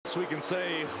We can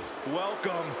say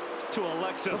welcome to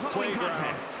Alexa's playground.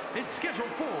 Contest is scheduled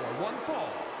for one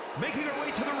fall. Making her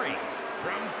way to the ring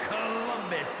from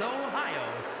Columbus, Ohio,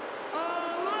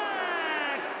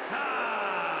 Alexa!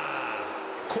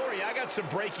 Corey, I got some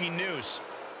breaking news.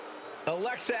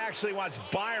 Alexa actually wants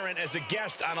Byron as a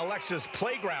guest on Alexa's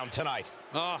playground tonight.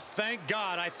 Oh, thank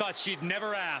God. I thought she'd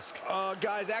never ask.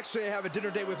 Guys, actually, I have a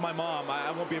dinner date with my mom.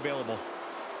 I won't be available.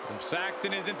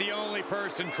 Saxton isn't the only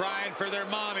person crying for their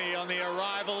mommy on the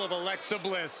arrival of Alexa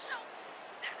Bliss.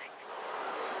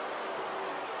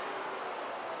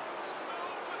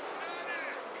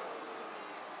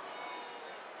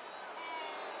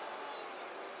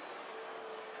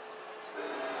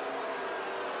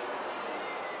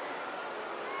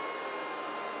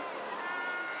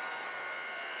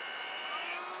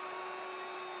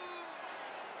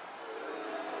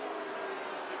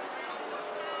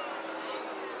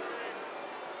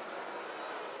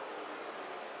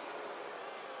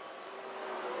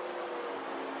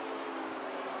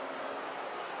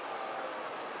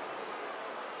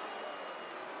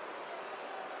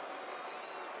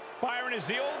 Byron, is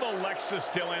the old Alexa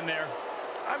still in there?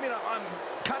 I mean, I'm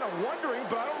kind of wondering,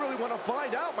 but I don't really want to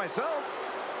find out myself.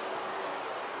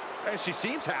 And she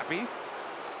seems happy.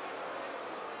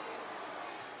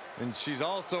 And she's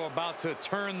also about to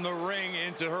turn the ring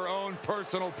into her own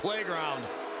personal playground.